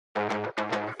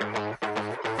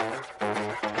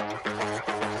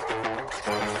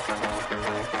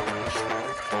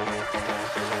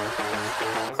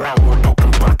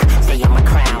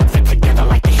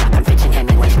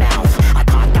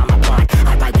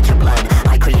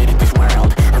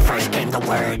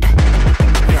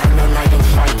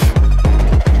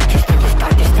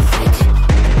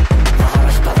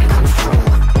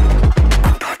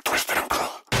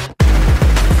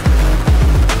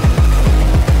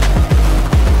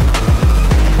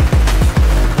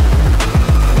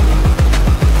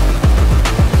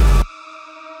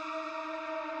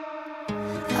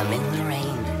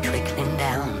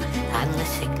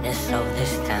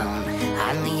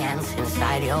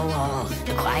Raoul,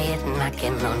 the quiet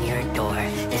knocking on your door.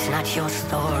 It's not your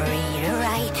story to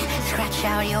write. Scratch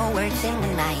out your words in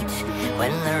the night.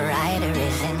 When the writer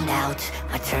is in doubt,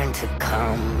 my turn to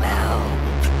come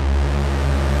out.